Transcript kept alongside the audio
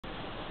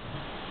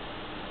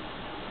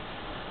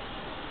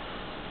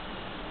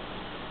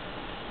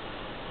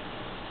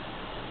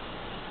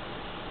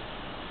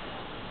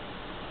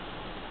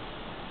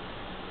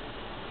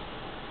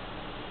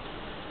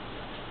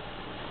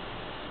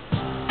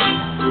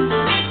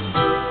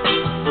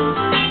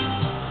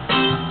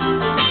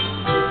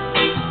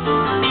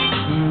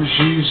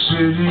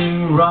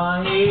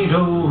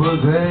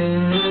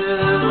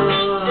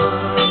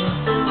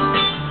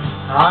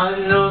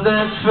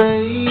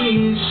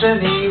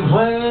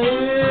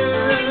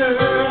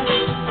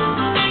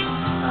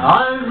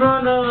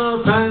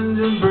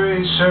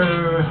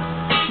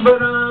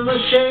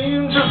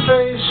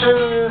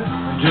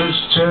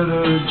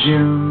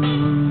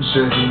June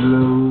said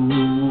hello.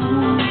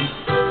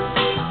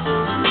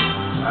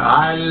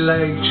 I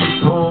like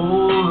to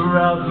pour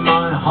out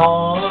my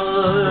heart,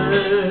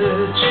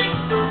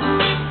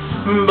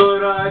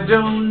 but I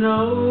don't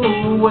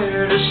know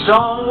where to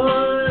start.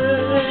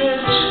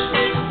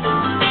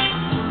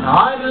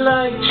 I'd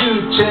like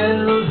to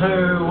tell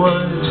her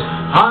what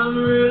I'm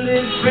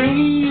really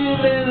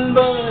feeling,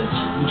 but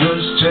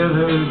just tell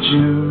her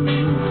June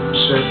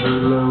said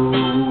hello.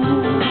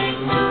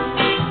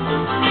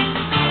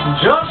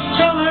 Just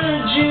tell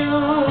her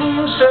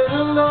June said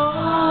hello.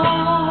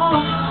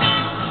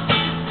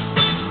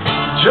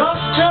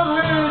 Just tell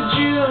her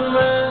June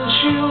and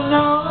she'll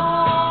know.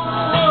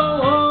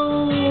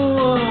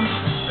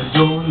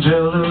 Don't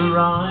tell her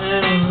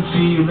I'm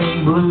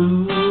feeling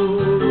blue.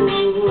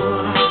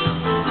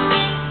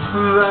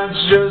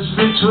 That's just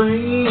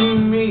between